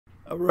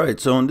Alright,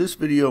 so in this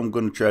video I'm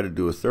going to try to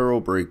do a thorough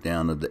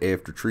breakdown of the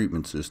after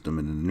treatment system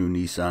in the new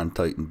Nissan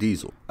Titan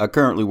diesel. I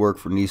currently work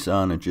for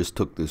Nissan and just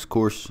took this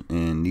course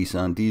in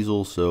Nissan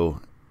diesel,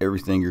 so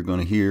everything you're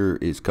going to hear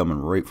is coming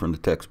right from the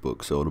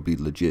textbook, so it'll be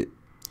legit.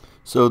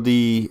 So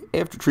the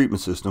after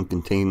treatment system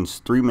contains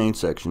three main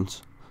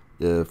sections.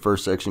 The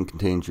first section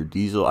contains your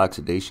diesel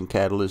oxidation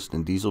catalyst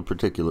and diesel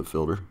particulate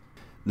filter.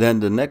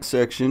 Then the next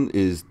section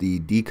is the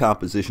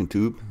decomposition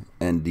tube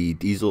and the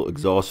diesel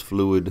exhaust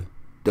fluid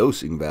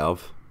dosing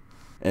valve.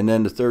 And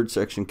then the third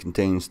section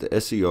contains the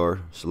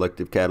SCR,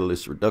 selective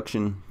catalyst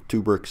reduction,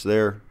 two bricks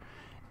there.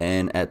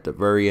 And at the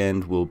very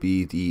end will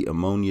be the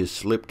ammonia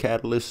slip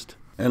catalyst.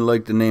 And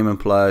like the name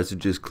implies, it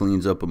just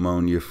cleans up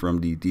ammonia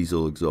from the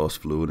diesel exhaust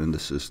fluid in the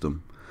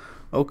system.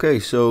 Okay,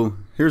 so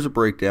here's a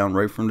breakdown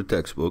right from the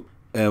textbook.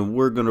 And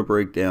we're going to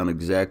break down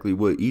exactly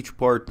what each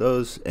part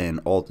does and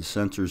all the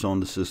sensors on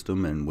the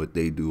system and what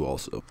they do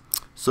also.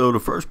 So the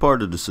first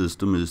part of the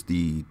system is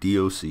the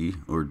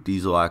DOC, or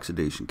diesel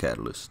oxidation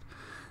catalyst.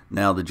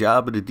 Now the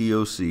job of the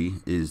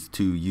DOC is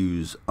to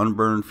use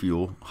unburned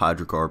fuel,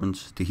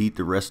 hydrocarbons, to heat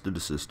the rest of the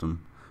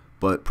system,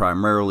 but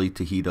primarily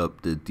to heat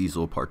up the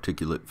diesel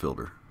particulate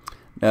filter.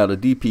 Now the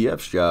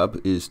DPF's job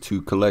is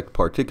to collect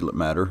particulate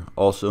matter,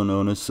 also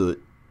known as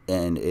soot,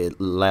 and it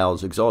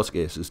allows exhaust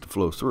gases to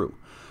flow through.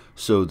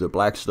 So the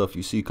black stuff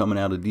you see coming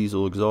out of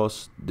diesel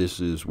exhaust,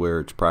 this is where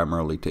it's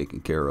primarily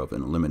taken care of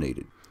and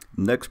eliminated.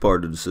 Next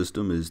part of the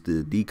system is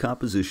the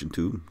decomposition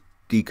tube.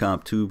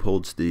 Decomp tube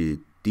holds the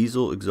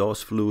diesel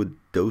exhaust fluid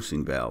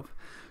dosing valve.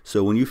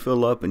 So when you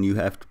fill up and you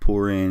have to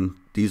pour in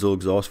diesel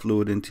exhaust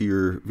fluid into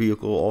your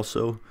vehicle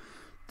also,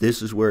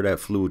 this is where that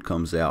fluid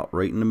comes out,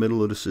 right in the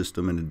middle of the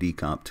system in the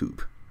decomp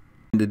tube.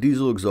 The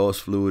diesel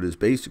exhaust fluid is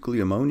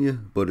basically ammonia,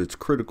 but it's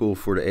critical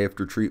for the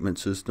after treatment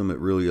system. It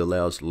really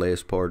allows the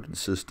last part of the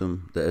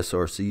system, the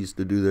SRCs,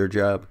 to do their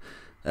job.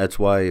 That's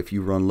why if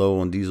you run low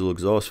on diesel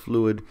exhaust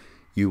fluid,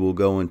 you will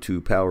go into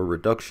power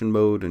reduction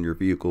mode and your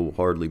vehicle will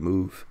hardly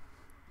move.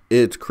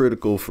 It's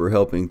critical for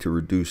helping to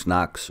reduce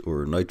NOx,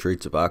 or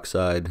nitrates of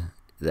oxide.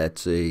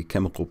 That's a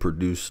chemical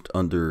produced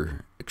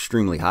under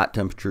extremely hot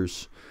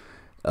temperatures,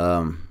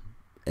 and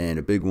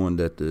a big one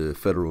that the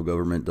federal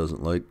government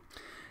doesn't like.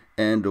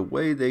 And the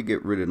way they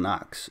get rid of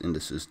NOx in the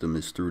system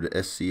is through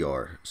the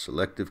SCR,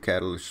 selective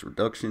catalyst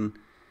reduction.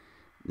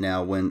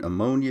 Now when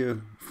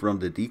ammonia from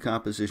the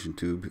decomposition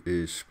tube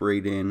is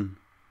sprayed in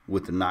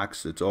with the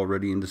NOx that's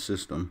already in the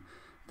system,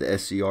 the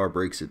SCR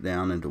breaks it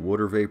down into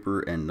water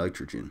vapor and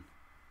nitrogen.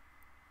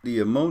 The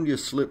ammonia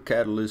slip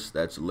catalyst,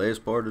 that's the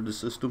last part of the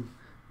system.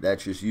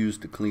 That's just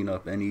used to clean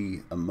up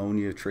any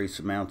ammonia, trace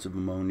amounts of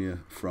ammonia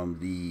from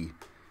the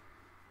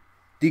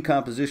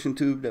decomposition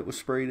tube that was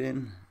sprayed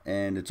in,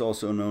 and it's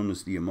also known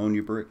as the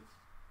ammonia brick.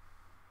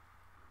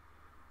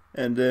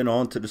 And then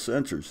on to the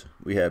sensors.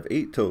 We have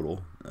 8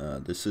 total.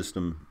 The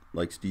system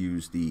likes to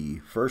use the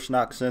first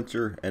NOx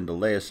sensor and the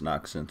last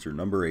NOx sensor,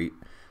 number 8,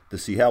 to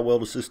see how well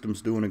the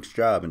system's doing its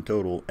job in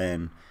total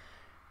and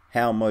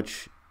how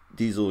much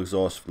diesel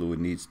exhaust fluid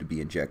needs to be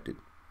injected.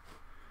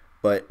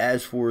 But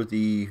as for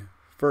the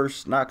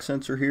first NOx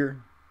sensor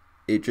here,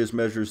 it just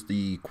measures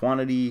the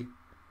quantity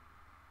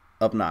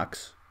of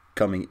NOx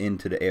coming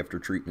into the after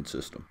treatment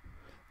system.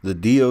 The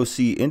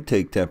DOC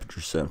intake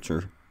temperature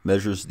sensor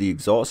measures the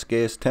exhaust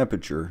gas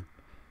temperature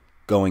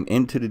going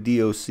into the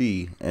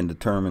DOC and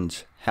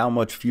determines how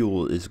much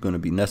fuel is going to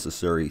be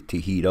necessary to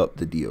heat up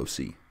the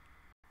DOC.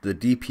 The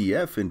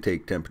Dpf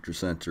intake temperature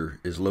sensor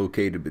is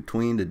located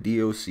between the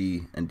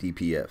DOC and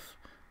Dpf.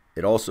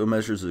 It also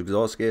measures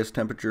exhaust gas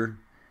temperature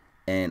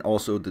and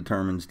also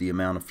determines the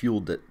amount of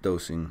fuel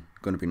dosing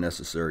going to be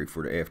necessary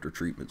for the after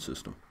treatment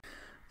system.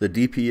 The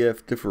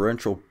Dpf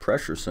differential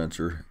pressure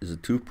sensor is a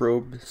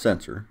 2-probe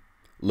sensor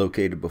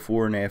located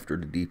before and after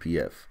the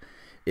Dpf.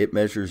 It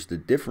measures the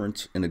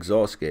difference in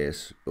exhaust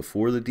gas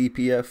before the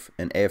Dpf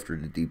and after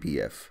the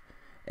Dpf,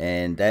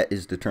 and that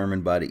is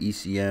determined by the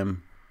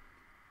ECM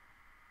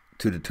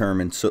to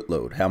determine soot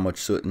load, how much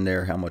soot in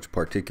there, how much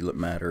particulate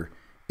matter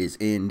is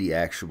in the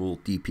actual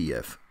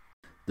Dpf.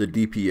 The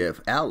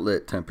Dpf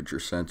outlet temperature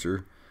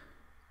sensor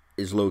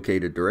is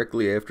located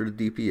directly after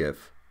the Dpf.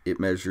 It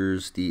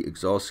measures the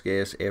exhaust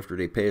gas after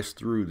they pass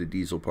through the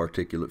diesel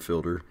particulate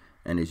filter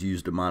and is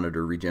used to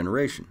monitor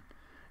regeneration.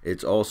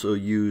 It's also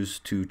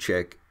used to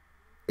check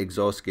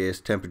exhaust gas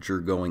temperature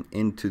going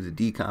into the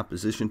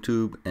decomposition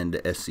tube and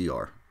the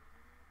SCR.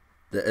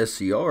 The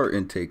SCR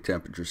intake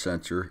temperature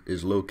sensor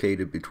is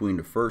located between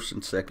the first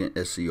and second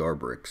SCR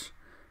bricks.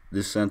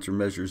 This sensor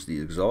measures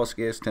the exhaust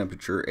gas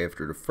temperature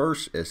after the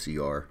first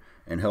SCR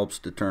and helps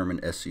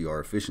determine SCR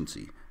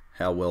efficiency,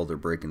 how well they're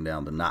breaking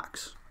down the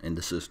NOx in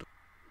the system.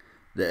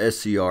 The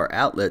SCR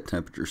outlet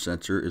temperature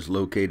sensor is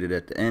located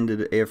at the end of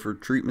the after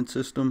treatment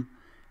system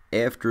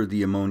after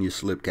the ammonia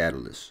slip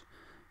catalyst.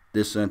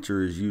 This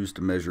sensor is used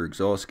to measure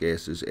exhaust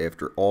gases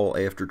after all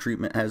after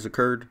treatment has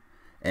occurred,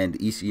 and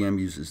ECM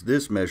uses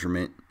this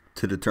measurement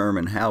to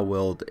determine how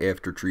well the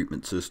after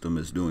treatment system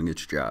is doing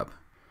its job.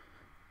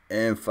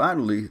 And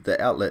finally, the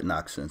outlet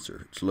NOx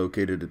sensor. It's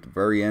located at the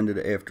very end of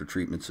the after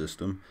treatment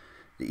system.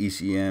 The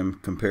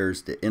ECM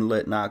compares the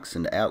inlet NOx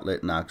and the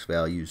outlet NOx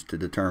values to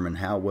determine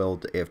how well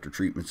the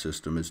after-treatment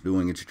system is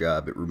doing its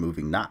job at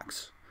removing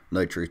NOx,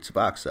 nitrates of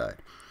oxide.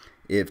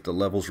 If the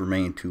levels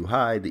remain too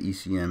high, the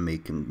ECM may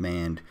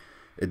command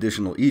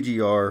additional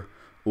EGR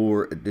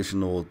or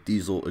additional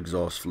diesel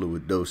exhaust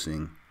fluid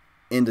dosing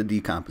in the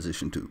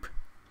decomposition tube.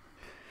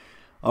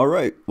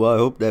 Alright, well, I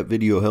hope that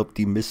video helped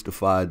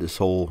demystify this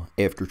whole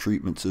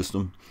after-treatment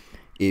system.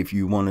 If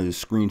you wanted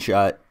to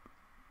screenshot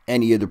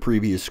any of the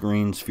previous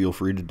screens, feel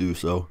free to do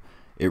so.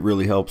 It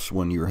really helps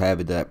when you're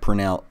having that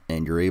printout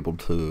and you're able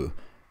to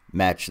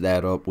match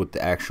that up with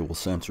the actual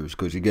sensors,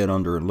 because you get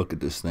under and look at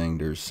this thing,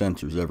 there's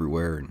sensors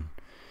everywhere, and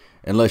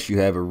unless you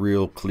have a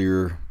real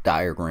clear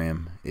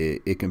diagram,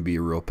 it can be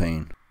a real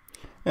pain.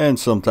 And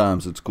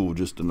sometimes it's cool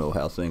just to know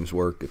how things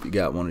work if you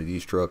got one of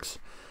these trucks.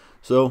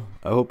 So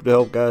I hope to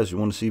help, guys. You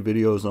want to see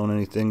videos on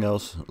anything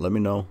else, let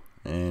me know.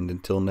 And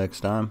until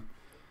next time,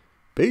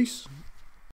 peace.